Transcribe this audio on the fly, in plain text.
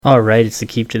All right, it's the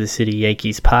Keep to the City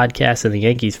Yankees podcast, and the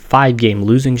Yankees' 5-game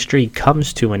losing streak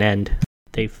comes to an end.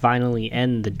 They finally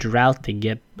end the drought. They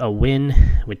get a win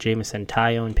with Jameson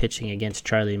Taillon pitching against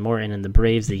Charlie Morton and the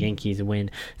Braves. The Yankees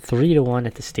win 3-1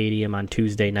 at the stadium on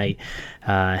Tuesday night.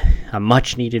 A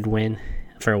much-needed win.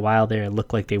 For a while there, it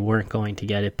looked like they weren't going to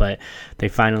get it, but they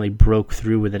finally broke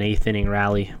through with an 8th-inning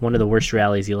rally. One of the worst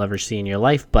rallies you'll ever see in your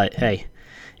life, but hey,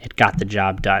 it got the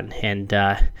job done. And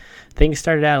things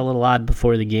started out a little odd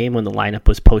before the game when the lineup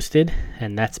was posted,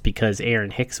 and that's because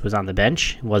Aaron Hicks was on the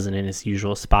bench, wasn't in his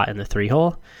usual spot in the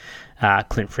 3-hole.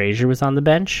 Clint Frazier was on the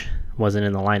bench, wasn't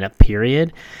in the lineup,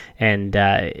 period. And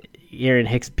Aaron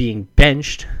Hicks being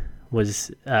benched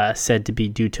was said to be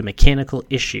due to mechanical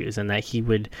issues, and that he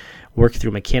would work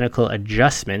through mechanical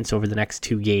adjustments over the next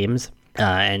 2 games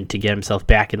and to get himself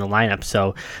back in the lineup.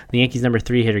 So the Yankees' number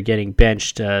 3 hitter getting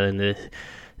benched in the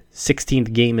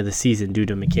 16th game of the season due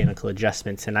to mechanical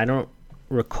adjustments. And I don't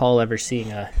recall ever seeing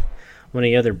one of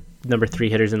the other number 3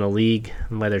 hitters in the league,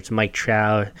 whether it's Mike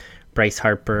Trout, Bryce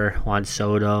Harper, Juan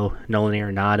Soto, Nolan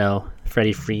Arenado,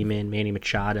 Freddie Freeman, Manny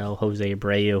Machado, Jose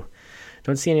Abreu.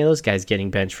 Don't see any of those guys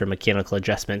getting benched for mechanical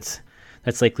adjustments.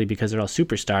 That's likely because they're all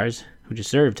superstars who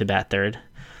deserve to bat third,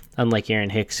 unlike Aaron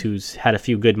Hicks, who's had a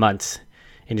few good months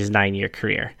in his 9-year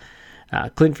career.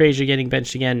 Clint Frazier getting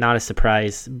benched again, not a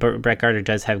surprise. Brett Gardner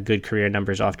does have good career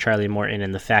numbers off Charlie Morton,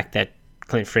 and the fact that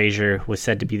Clint Frazier was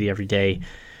said to be the everyday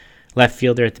left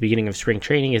fielder at the beginning of spring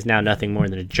training is now nothing more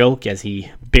than a joke, as he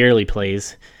barely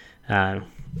plays.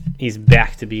 He's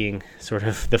back to being sort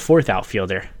of the 4th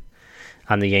outfielder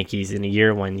on the Yankees in a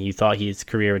year when you thought his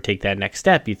career would take that next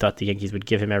step. You thought the Yankees would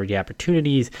give him everyday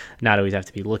opportunities, not always have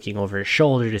to be looking over his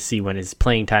shoulder to see when his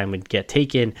playing time would get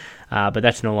taken, but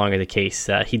that's no longer the case.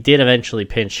 He did eventually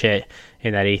pinch hit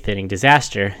in that 8th inning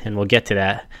disaster, and we'll get to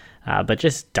that, but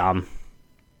just dumb.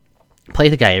 Play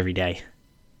the guy every day.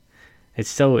 It's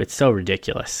so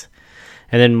ridiculous.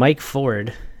 And then Mike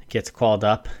Ford gets called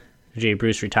up. Jay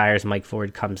Bruce retires. Mike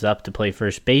Ford comes up to play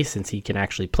first base since he can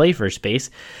actually play first base.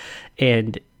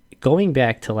 And going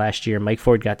back to last year, Mike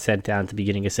Ford got sent down at the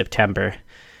beginning of September,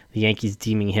 the Yankees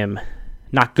deeming him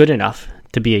not good enough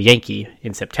to be a Yankee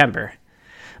in September.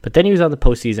 But then he was on the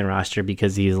postseason roster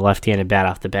because he's a left-handed bat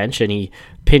off the bench, and he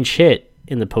pinch hit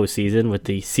in the postseason with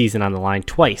the season on the line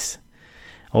twice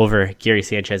over Gary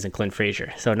Sanchez and Clint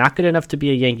Frazier. So not good enough to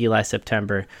be a Yankee last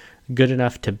September, good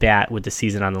enough to bat with the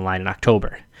season on the line in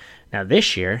October. Now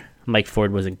this year, Mike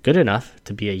Ford wasn't good enough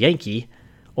to be a Yankee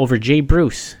over Jay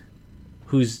Bruce,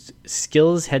 whose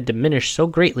skills had diminished so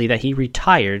greatly that he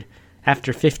retired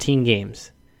after 15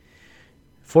 games.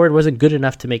 Ford wasn't good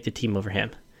enough to make the team over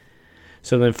him.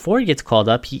 So when Ford gets called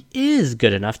up, he is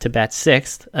good enough to bat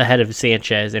 6th ahead of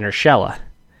Sanchez and Urshela.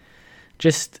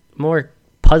 Just more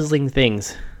puzzling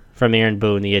things from Aaron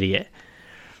Boone, the idiot.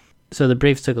 So the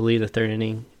Braves took a lead in the 3rd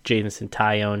inning. Jameson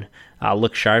Taillon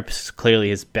looked sharp. Clearly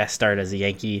his best start as a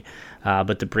Yankee,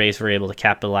 but the Braves were able to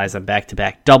capitalize on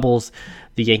back-to-back doubles.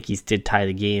 The Yankees did tie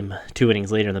the game 2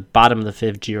 innings later in the bottom of the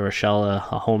 5th. Gio Urshela,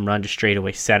 a home run to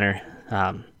straightaway center.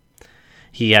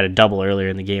 He had a double earlier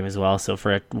in the game as well, so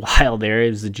for a while there, it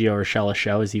was the Gio Urshela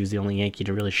show, as he was the only Yankee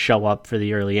to really show up for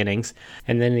the early innings.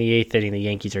 And then in the 8th inning, the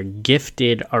Yankees are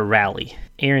gifted a rally.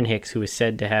 Aaron Hicks, who is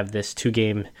said to have this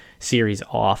 2-game series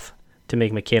off to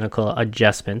make mechanical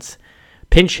adjustments,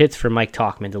 pinch hits for Mike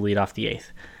Tauchman to lead off the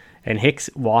 8th. And Hicks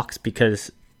walks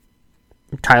because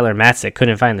Tyler Matzek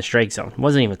couldn't find the strike zone.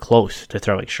 Wasn't even close to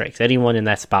throwing strikes. Anyone in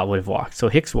that spot would have walked. So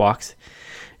Hicks walks.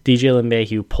 DJ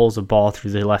LeMahieu pulls a ball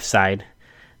through the left side.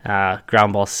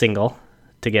 Ground ball single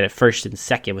to get it 1st and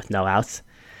 2nd with no outs.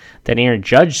 Then Aaron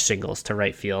Judge singles to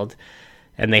right field.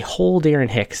 And they hold Aaron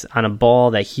Hicks on a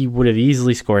ball that he would have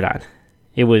easily scored on.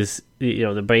 It was,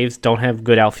 the Braves don't have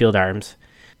good outfield arms.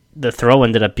 The throw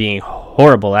ended up being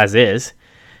horrible as is,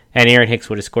 and Aaron Hicks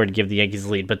would have scored to give the Yankees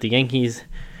the lead. But the Yankees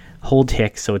hold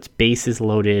Hicks, so it's bases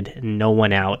loaded, no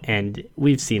one out. And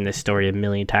we've seen this story a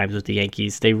million times with the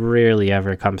Yankees. They rarely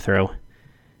ever come through.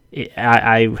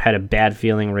 I had a bad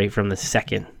feeling right from the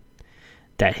second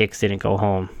that Hicks didn't go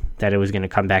home, that it was going to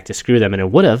come back to screw them, and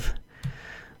it would have.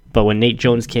 But when Nate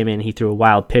Jones came in, he threw a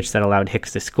wild pitch that allowed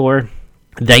Hicks to score.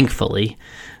 Thankfully,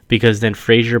 because then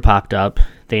Frazier popped up.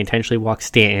 They intentionally walked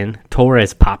Stanton.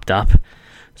 Torres popped up.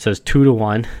 So it's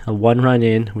 2-1, a 1-run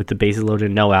in with the bases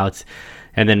loaded, no outs.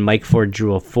 And then Mike Ford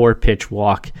drew a 4-pitch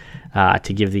walk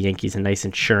to give the Yankees a nice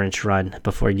insurance run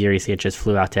before Gary Sanchez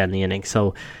flew out to end the inning.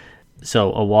 So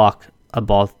a walk, a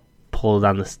ball pulled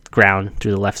on the ground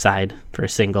through the left side for a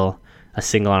single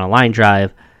on a line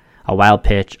drive, a wild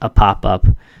pitch, a pop-up,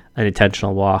 an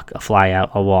intentional walk, a fly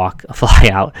out, a walk, a fly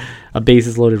out, a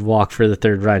bases loaded walk for the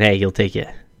 3rd run. Hey, you'll take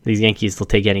it. These Yankees will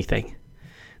take anything.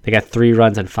 They got 3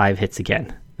 runs on 5 hits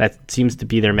again. That seems to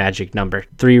be their magic number.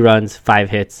 3 runs, 5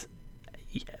 hits.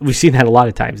 We've seen that a lot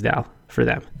of times now for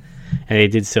them. And they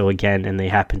did so again, and they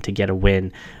happened to get a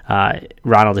win.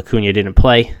 Ronald Acuna didn't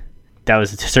play. That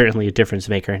was certainly a difference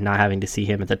maker, not having to see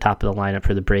him at the top of the lineup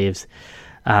for the Braves.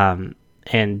 And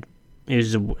it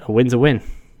was a win's a win.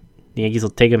 The Yankees will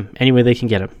take him any way they can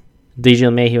get him. DJ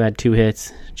LeMahieu had 2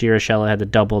 hits. Gio Urshela had the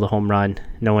double, the home run.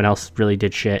 No one else really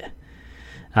did shit,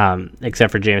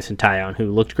 except for Jameson Taillon,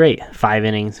 who looked great. 5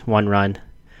 innings, 1 run,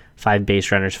 5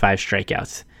 base runners, 5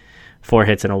 strikeouts. 4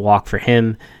 hits and a walk for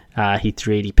him. He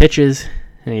threw 80 pitches,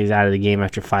 and he was out of the game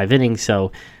after 5 innings.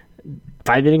 So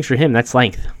 5 innings for him, that's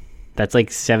length. That's like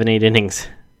 7-8 innings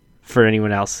for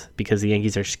anyone else, because the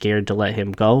Yankees are scared to let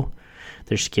him go.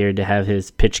 They're scared to have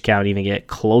his pitch count even get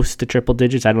close to triple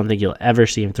digits. I don't think you'll ever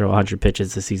see him throw 100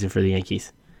 pitches this season for the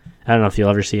Yankees. I don't know if you'll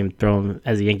ever see him throw him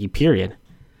as a Yankee, period.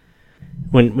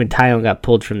 When Taillon got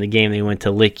pulled from the game, they went to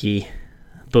Licky.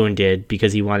 Boone did,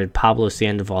 because he wanted Pablo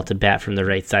Sandoval to bat from the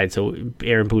right side. So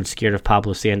Aaron Boone's scared of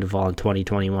Pablo Sandoval in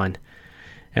 2021.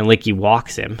 And Licky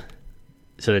walks him.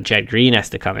 So then Chad Green has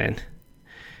to come in.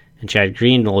 And Chad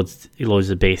Green loads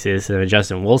the bases. And then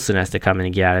Justin Wilson has to come in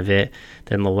and get out of it.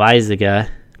 Then Loaizaga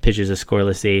pitches a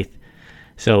scoreless 8th.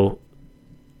 So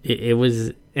it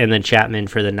was... And then Chapman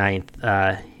for the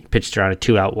 9th pitched around a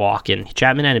 2-out walk. And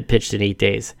Chapman hadn't pitched in 8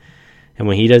 days. And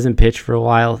when he doesn't pitch for a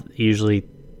while, usually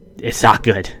it's not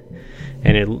good.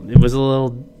 And it was a little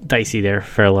dicey there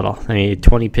for a little. I mean,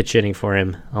 20 pitch inning for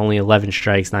him. Only 11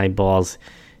 strikes, 9 balls.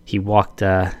 He walked.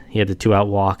 He had the 2-out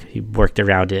walk. He worked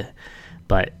around it.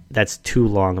 But that's too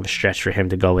long of a stretch for him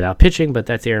to go without pitching. But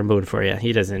that's Aaron Boone for you.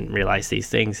 He doesn't realize these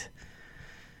things.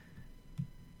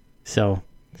 So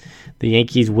the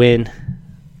Yankees win.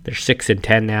 They're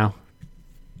 6-10 now.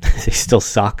 They still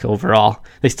suck overall.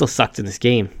 They still sucked in this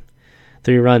game.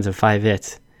 3 runs and 5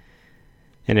 hits.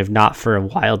 And if not for a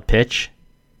wild pitch,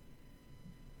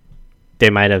 they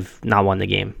might have not won the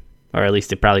game. Or at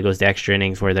least it probably goes to extra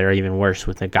innings where they're even worse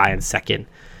with a guy in second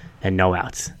and no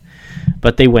outs.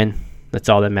 But they win. That's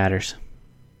all that matters.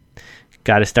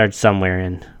 Got to start somewhere,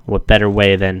 and what better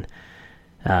way than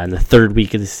in the 3rd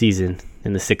week of the season,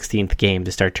 in the 16th game,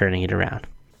 to start turning it around.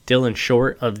 Dylan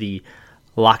Short of the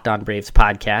Locked On Braves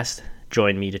podcast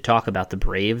joined me to talk about the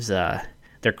Braves.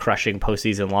 Their crushing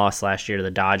postseason loss last year to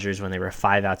the Dodgers when they were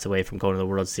 5 outs away from going to the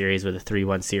World Series with a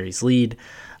 3-1 series lead.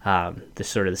 The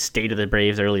sort of the state of the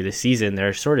Braves early this season,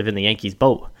 they're sort of in the Yankees'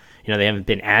 boat. You know, they haven't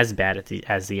been as bad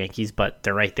as the Yankees, but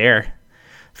they're right there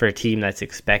for a team that's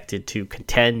expected to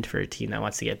contend, for a team that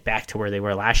wants to get back to where they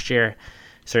were last year.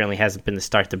 Certainly hasn't been the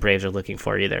start the Braves are looking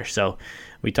for either. So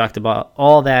we talked about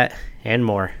all that and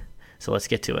more. So let's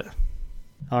get to it.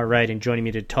 All right, and joining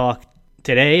me to talk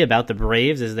today about the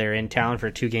Braves as they're in town for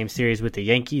a 2-game series with the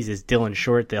Yankees is Dylan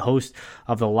Short, the host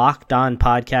of the Locked On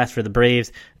podcast for the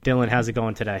Braves. Dylan, how's it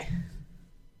going today?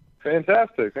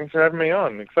 Fantastic. Thanks for having me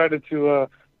on. I'm excited to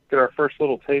get our first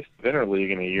little taste of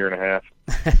interleague in a year and a half.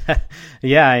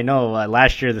 Yeah, I know.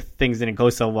 Last year, the things didn't go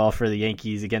so well for the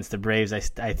Yankees against the Braves. I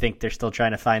think they're still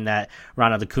trying to find that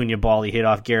Ronald Acuna ball he hit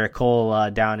off Garrett Cole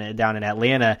down in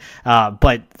Atlanta.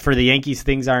 But for the Yankees,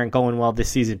 things aren't going well this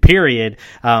season, period.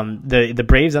 The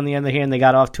Braves, on the other hand, they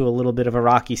got off to a little bit of a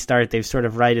rocky start. They've sort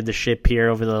of righted the ship here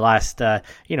over the last 4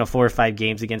 or 5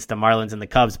 games against the Marlins and the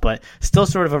Cubs, but still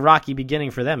sort of a rocky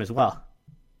beginning for them as well.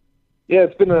 Yeah,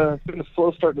 it's been a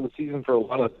slow start to the season for a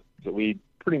lot of that we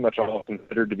pretty much all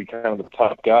considered to be kind of the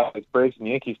top guys. Braves and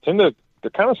Yankees they're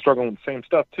kind of struggling with the same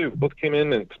stuff too. Both came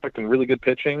in and expecting really good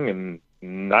pitching, and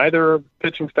neither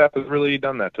pitching staff has really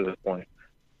done that to this point.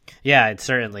 Yeah, it's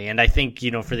certainly. And I think,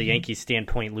 for the Yankees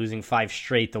standpoint, losing 5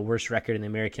 straight, the worst record in the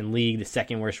American League, the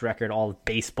second worst record all of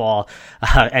baseball,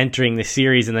 entering the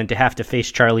series, and then to have to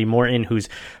face Charlie Morton, who's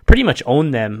pretty much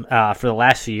owned them for the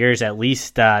last few years at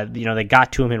least. They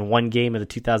got to him in 1 game of the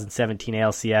 2017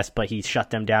 ALCS, but he shut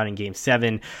them down in Game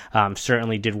 7.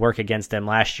 Certainly did work against them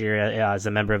last year as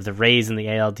a member of the Rays in the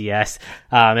ALDS.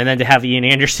 And then to have Ian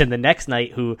Anderson the next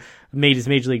night, who made his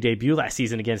Major League debut last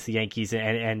season against the Yankees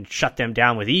and shut them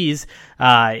down with ease.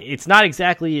 It's not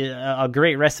exactly a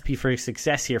great recipe for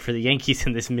success here for the Yankees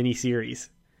in this mini series.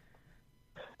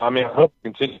 I mean, I hope it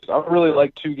continues. I don't really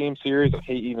like 2-game series. I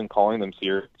hate even calling them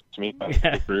series. To me,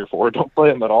 3 or 4 don't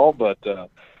play them at all. But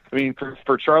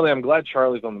for Charlie, I'm glad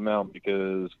Charlie's on the mound,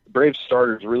 because Braves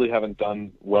starters really haven't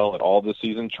done well at all this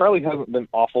season. Charlie hasn't been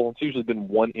awful. It's usually been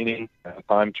 1 inning at a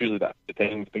time. It's usually that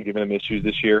thing's been giving him issues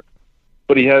this year.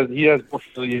 But he has more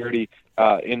familiarity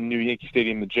in New Yankee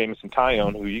Stadium than Jameson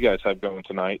Taillon, who you guys have going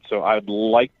tonight. So I'd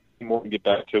like more to get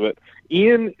back to it.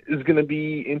 Ian is going to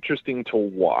be interesting to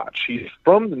watch. He's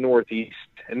from the Northeast,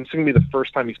 and it's going to be the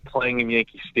first time he's playing in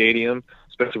Yankee Stadium,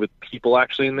 especially with people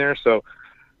actually in there. So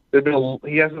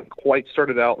he hasn't quite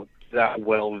started out that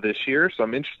well this year, so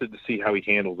I'm interested to see how he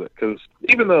handles it. Because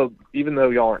even though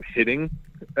y'all aren't hitting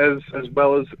as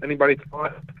well as anybody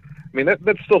thought, I mean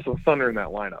that's still some thunder in that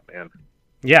lineup, man.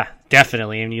 Yeah,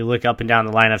 definitely. And you look up and down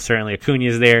the lineup, certainly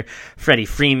Acuna's there, Freddie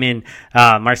Freeman,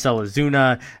 Marcell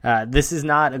Ozuna. This is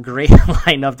not a great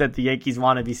lineup that the Yankees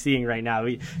want to be seeing right now.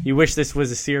 You wish this was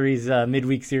a series,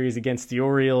 midweek series against the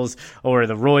Orioles or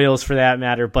the Royals for that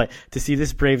matter, but to see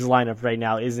this Braves lineup right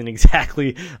now isn't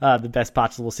exactly the best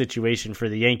possible situation for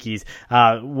the Yankees.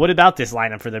 What about this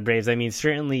lineup for the Braves? I mean,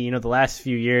 certainly, the last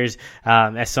few years,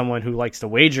 as someone who likes to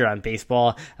wager on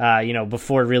baseball,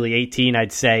 before really 18,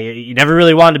 I'd say, you never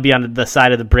really wanted to be on the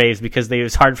side of the Braves because it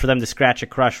was hard for them to scratch or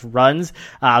crush runs,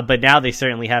 but now they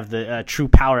certainly have the true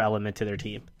power element to their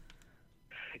team.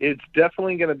 It's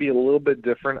definitely going to be a little bit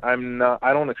different. I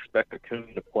don't expect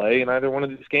Acuna to play in either one of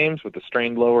these games with the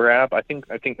strained lower ab. I think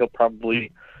he'll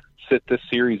probably sit this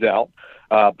series out.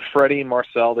 Freddie and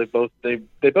Marcell, they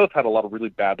both had a lot of really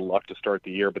bad luck to start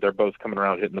the year, but they're both coming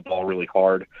around hitting the ball really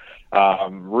hard.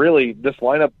 Really, this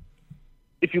lineup,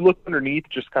 if you look underneath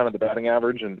just kind of the batting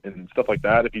average and stuff like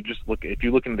that, if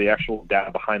you look into the actual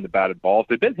data behind the batted balls,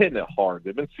 they've been hitting it hard.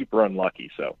 They've been super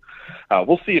unlucky. So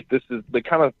we'll see if they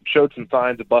kind of showed some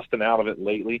signs of busting out of it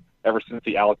lately. Ever since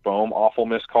the Alec Boehm awful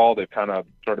missed call, they've kind of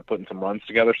started putting some runs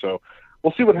together. So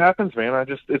we'll see what happens, man.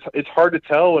 It's hard to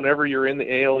tell whenever you're in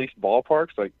the AL East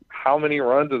ballparks, like how many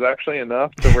runs is actually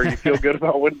enough to where you feel good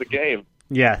about winning the game.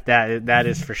 Yeah, that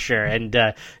is for sure. And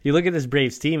you look at this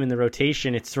Braves team in the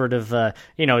rotation, it's sort of,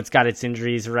 it's got its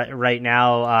injuries right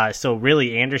now. So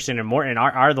really Anderson and Morton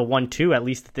are the 1-2, at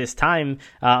least at this time.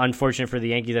 Unfortunate for the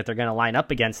Yankees that they're going to line up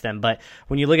against them. But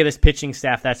when you look at this pitching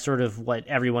staff, that's sort of what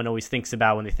everyone always thinks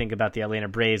about when they think about the Atlanta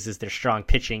Braves is their strong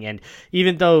pitching. And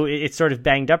even though it's sort of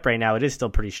banged up right now, it is still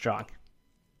pretty strong.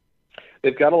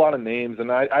 They've got a lot of names, and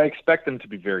I expect them to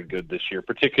be very good this year,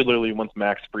 particularly once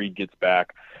Max Fried gets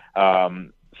back.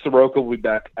 Soroka will be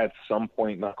back at some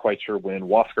point, not quite sure when.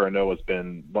 Huascar Ynoa has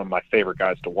been one of my favorite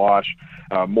guys to watch.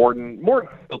 Morton,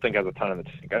 I still think has a ton in the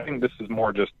tank. I think this is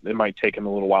more just it might take him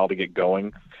a little while to get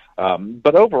going.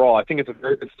 But overall, I think it's a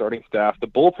very good starting staff. The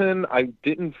bullpen, I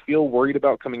didn't feel worried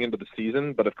about coming into the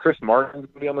season, but if Chris Martin's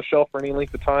going to be on the shelf for any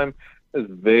length of time, it's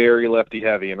very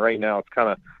lefty-heavy, and right now it's kind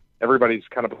of everybody's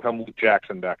kind of become Luke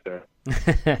Jackson back there.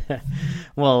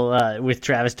 Well, with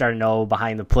Travis d'Arnaud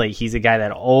behind the plate, he's a guy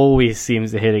that always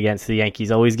seems to hit against the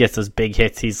Yankees, always gets those big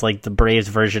hits. He's like the Braves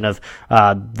version of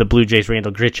the Blue Jays'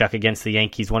 Randall Grichuk against the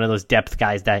Yankees, one of those depth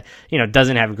guys that,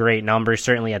 doesn't have great numbers,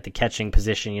 certainly at the catching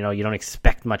position. You don't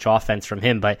expect much offense from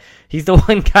him, but he's the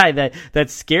one guy that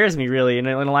scares me, really. And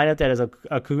in a lineup that is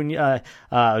Acuna,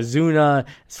 Ozuna,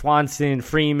 Swanson,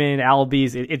 Freeman,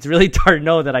 Albies, it's really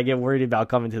d'Arnaud that I get worried about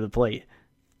coming to the plate.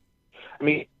 I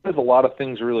mean, he does a lot of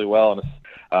things really well,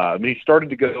 and he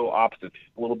started to go opposite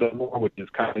a little bit more, which is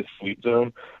kind of his sweet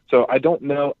zone. So I don't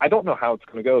know how it's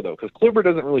going to go though, because Kluber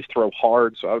doesn't really throw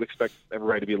hard, so I would expect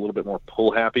everybody to be a little bit more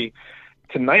pull happy.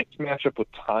 Tonight's matchup with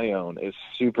Taillon is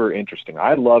super interesting.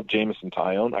 I love Jameson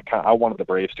Taillon. I wanted the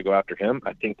Braves to go after him.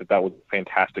 I think that was a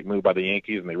fantastic move by the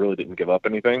Yankees, and they really didn't give up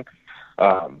anything.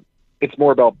 It's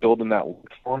more about building that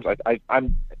look for him.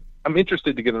 I'm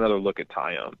interested to get another look at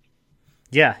Taillon.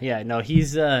 Yeah, no,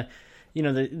 he's, the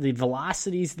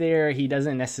velocity's there. He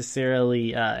doesn't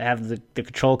necessarily have the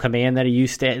control command that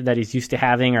he's used to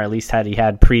having, or at least he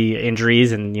had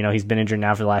pre-injuries, and he's been injured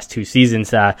now for the last 2 seasons.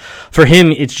 For him,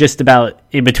 it's just about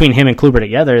between him and Kluber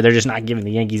together, they're just not giving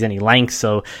the Yankees any length,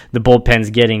 so the bullpen's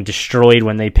getting destroyed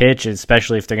when they pitch,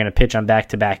 especially if they're going to pitch on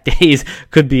back-to-back days.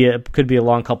 Could be a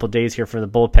long couple of days here for the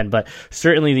bullpen, but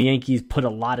certainly the Yankees put a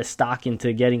lot of stock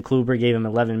into getting Kluber, gave him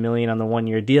 $11 million on the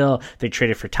 1-year deal. They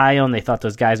traded for Taillon. They thought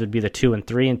those guys would be the 2 and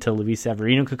 3 until Luis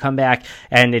Severino could come back,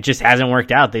 and it just hasn't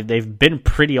worked out. They've been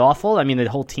pretty awful. I mean, the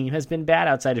whole team has been bad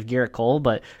outside of Garrett Cole,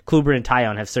 but Kluber and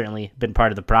Taillon have certainly been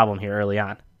part of the problem here early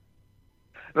on.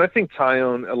 And I think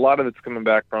Taillon, a lot of it's coming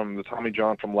back from the Tommy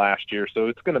John from last year, so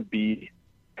it's going to be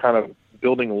kind of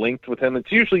building length with him.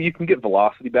 It's usually you can get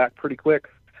velocity back pretty quick.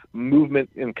 Movement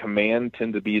and command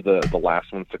tend to be the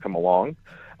last ones to come along.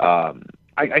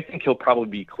 I think he'll probably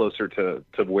be closer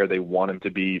to where they want him to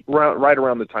be right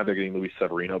around the time they're getting Luis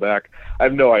Severino back. I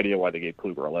have no idea why they gave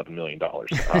Kluber $11 million.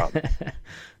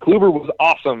 Kluber was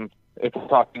awesome if we're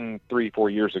talking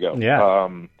 3-4 years ago. Yeah.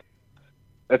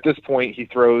 At this point, he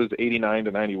throws 89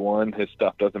 to 91. His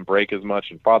stuff doesn't break as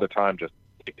much, and Father Time just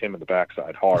kicked him in the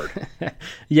backside hard.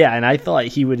 Yeah, and I thought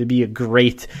he would be a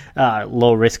great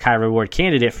low-risk, high-reward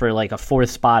candidate for like a fourth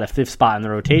spot, a fifth spot in the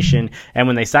rotation. And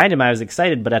when they signed him, I was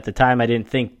excited, but at the time I didn't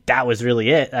think that was really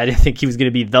it. I didn't think he was going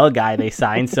to be the guy they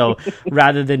signed. So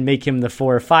rather than make him the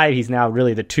 4 or 5, he's now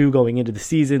really the 2 going into the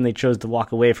season. They chose to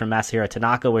walk away from Masahiro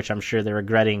Tanaka, which I'm sure they're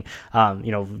regretting,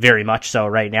 very much so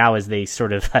right now, as they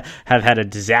sort of have had a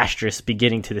disastrous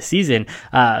beginning to the season.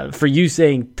 For you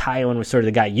saying Taillon was sort of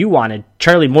the guy you wanted,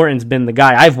 Charlie Morton's been the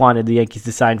guy I've wanted the Yankees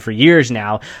to sign for years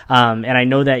now. And I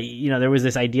know that, there was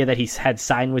this idea that he had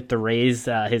signed with the Rays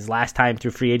his last time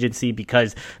through free agency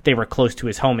because they were close to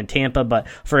his home in Tampa. But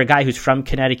for a guy who's from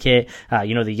Connecticut,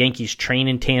 the Yankees train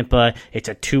in Tampa. It's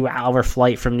a 2-hour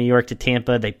flight from New York to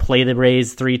Tampa. They play the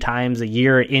Rays 3 times a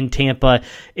year in Tampa.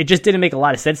 It just didn't make a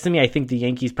lot of sense to me. I think the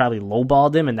Yankees probably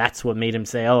lowballed him, and that's what made him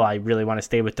say, oh, I really want to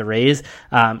stay with the Rays.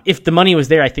 If the money was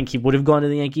there, I think he would have gone to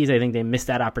the Yankees. I think they missed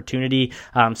that opportunity.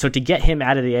 So to get him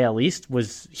out of the AL East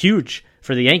was huge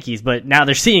for the Yankees, but now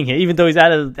they're seeing him. Even though he's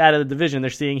out of the division,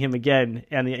 they're seeing him again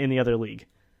in the other league.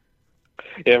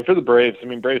 Yeah, and for the Braves,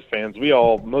 Braves fans,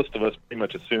 most of us pretty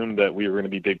much assumed that we were going to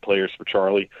be big players for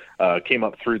Charlie. Came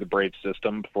up through the Braves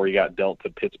system before he got dealt to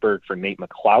Pittsburgh for Nate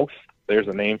McLouth. There's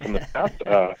a name from the past.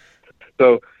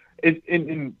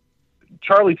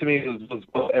 Charlie, to me, was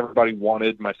what everybody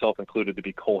wanted, myself included, to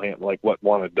be Cole Hamels, like what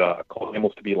wanted Cole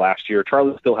Hamels to be last year.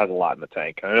 Charlie still has a lot in the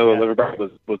tank. I know everybody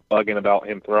was bugging about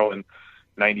him throwing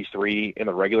 93 in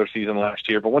the regular season last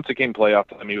year, but once it came playoff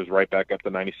time, he was right back up to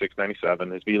 96,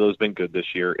 97. His velo's been good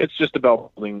this year. It's just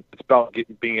about being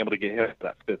able to get him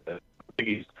that fifth. I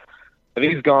think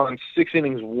he's gone 6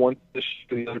 innings once this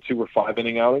year. The other 2 were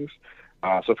 5-inning outings.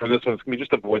 So for this one, it's going to be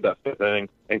just avoid that 5th inning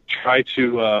and try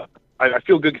to. I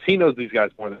feel good because he knows these guys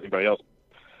more than anybody else.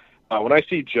 When I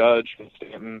see Judge and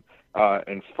Stanton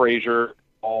and Frazier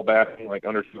all batting like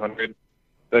under 200,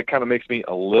 that kind of makes me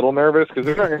a little nervous because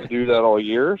they're not going to do that all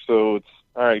year. So it's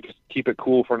all right, just keep it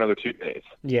cool for another 2 days.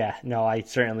 Yeah, no, I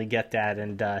certainly get that.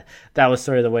 And that was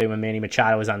sort of the way when Manny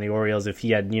Machado was on the Orioles. If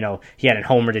he hadn't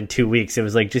homered in 2 weeks, it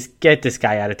was like, just get this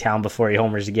guy out of town before he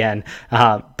homers again.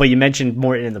 But you mentioned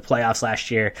Morton in the playoffs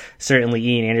last year. Certainly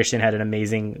Ian Anderson had an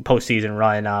amazing postseason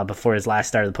run before his last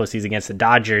start of the postseason against the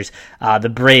Dodgers. The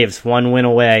Braves, 1 win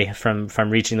away from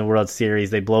reaching the World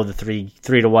Series. They blow the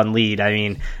 3-1 lead. I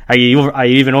mean, are you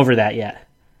even over that yet?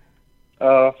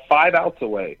 5 outs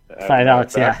away. 5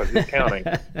 outs, yeah. Who's counting?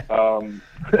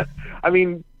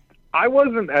 I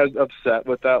wasn't as upset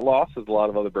with that loss as a lot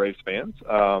of other Braves fans.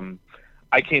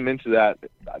 I came into that.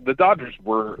 The Dodgers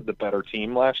were the better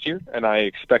team last year, and I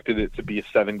expected it to be a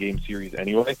 7-game series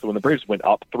anyway. So when the Braves went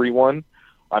up 3-1,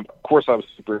 of course I was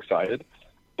super excited.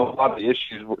 But a lot of the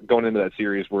issues going into that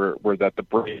series were that the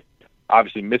Braves,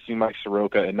 obviously missing Mike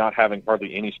Soroka and not having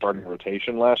hardly any starting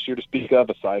rotation last year to speak of,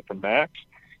 aside from Max,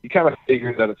 you kind of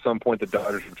figured that at some point the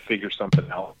Dodgers would figure something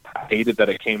out. I hated that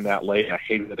it came that late. I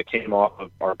hated that it came off of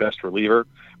our best reliever.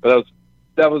 But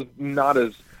that was not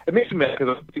as – it makes me mad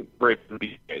because I think the Braves would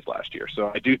be A's last year.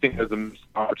 So I do think there's an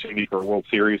opportunity for a World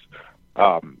Series.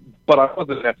 But I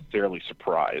wasn't necessarily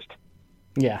surprised.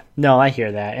 Yeah, no, I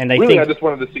hear that. And I just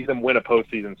wanted to see them win a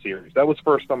postseason series. That was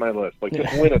first on my list. Like,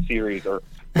 just win a series, or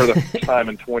for the first time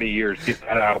in 20 years, get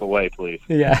that out of the way, please.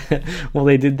 Yeah, well,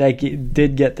 they did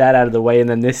get that out of the way, and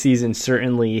then this season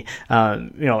certainly,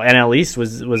 NL East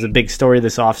was a big story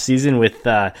this offseason with,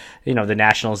 the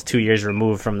Nationals 2 years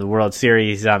removed from the World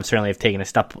Series. Certainly have taken a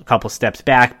couple steps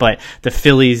back, but the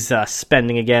Phillies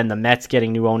spending again, the Mets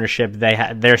getting new ownership,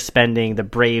 they're spending, the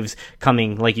Braves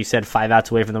coming, like you said, 5 outs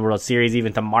away from the World Series,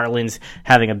 even the Marlins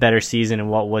having a better season in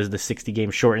what was the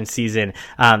 60-game shortened season.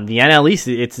 The NL East,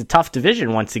 it's a tough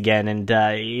division once again, and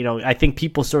I think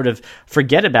people sort of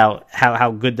forget about how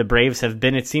good the Braves have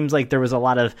been. It seems like there was a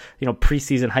lot of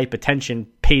preseason hype attention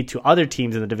paid to other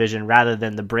teams in the division rather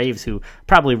than the Braves, who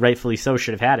probably rightfully so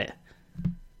should have had it.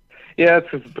 Yeah, it's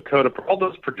because Dakota, all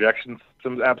those projections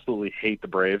absolutely hate the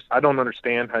Braves. I don't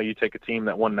understand how you take a team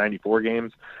that won 94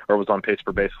 games or was on pace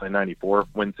for basically 94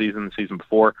 win season the season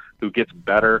before, who gets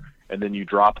better, and then you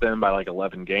drop them by like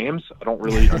 11 games. I don't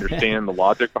really understand the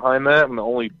logic behind that. And the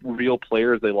only real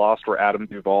players they lost were Adam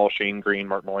Duvall, Shane Green,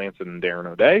 Mark Melancon, and Darren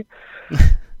O'Day.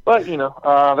 But,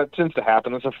 that tends to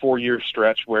happen. It's a 4-year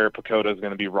stretch where Pacoda is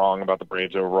going to be wrong about the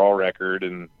Braves' overall record,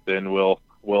 and then we'll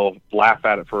laugh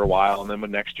at it for a while, and then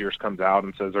when next year's comes out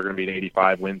and says they're going to be an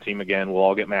 85-win team again, we'll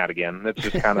all get mad again. That's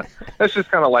just kind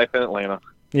of life in Atlanta.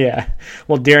 Yeah.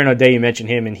 Well, Darren O'Day, you mentioned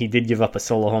him, and he did give up a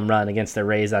solo home run against the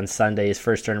Rays on Sunday, his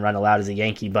first earned run allowed as a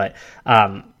Yankee. But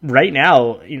right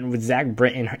now, with Zach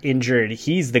Britton injured,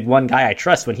 he's the one guy I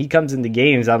trust. When he comes into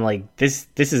games, I'm like, this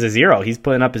is a zero. He's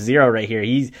putting up a zero right here.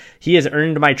 He has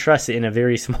earned my trust in a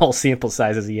very small sample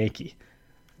size as a Yankee.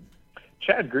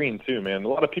 Chad Green, too, man. A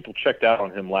lot of people checked out on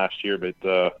him last year,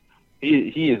 but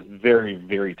he is very,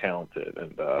 very talented.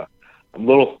 And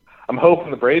I'm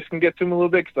hoping the Braves can get to him a little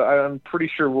bit because I'm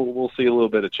pretty sure we'll see a little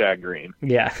bit of Chad Green.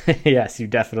 Yeah, yes, you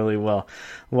definitely will.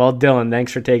 Well, Dylan,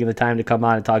 thanks for taking the time to come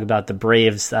on and talk about the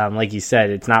Braves. Like you said,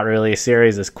 it's not really a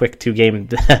series, this quick 2-game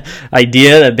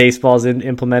idea that baseball's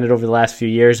implemented over the last few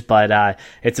years, but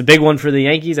it's a big one for the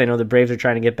Yankees. I know the Braves are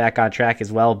trying to get back on track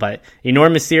as well, but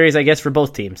enormous series, I guess, for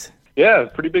both teams. Yeah,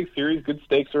 pretty big series, good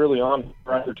stakes early on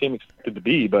for either team expected to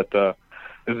be, but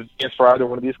there's a chance for either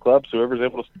one of these clubs. Whoever's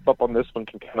able to step up on this one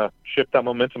can kind of shift that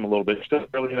momentum a little bit. It's still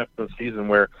early enough in the season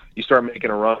where you start making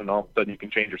a run and all of a sudden you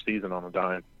can change your season on a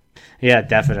dime. Yeah,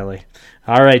 definitely.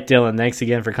 All right, Dylan, thanks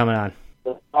again for coming on.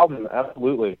 No problem,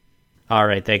 absolutely. All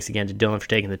right, thanks again to Dylan for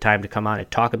taking the time to come on and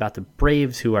talk about the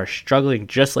Braves, who are struggling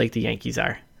just like the Yankees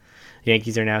are. The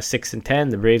Yankees are now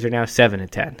 6-10. The Braves are now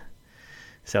 7-10.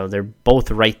 So they're both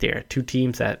right there. Two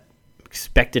teams that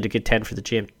expected to contend for the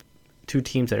two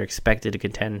teams that are expected to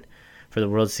contend for the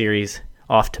World Series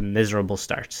off to miserable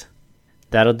starts.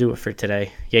 That'll do it for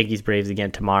today. Yankees Braves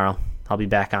again tomorrow. I'll be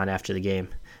back on after the game.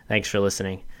 Thanks for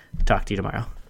listening. Talk to you tomorrow.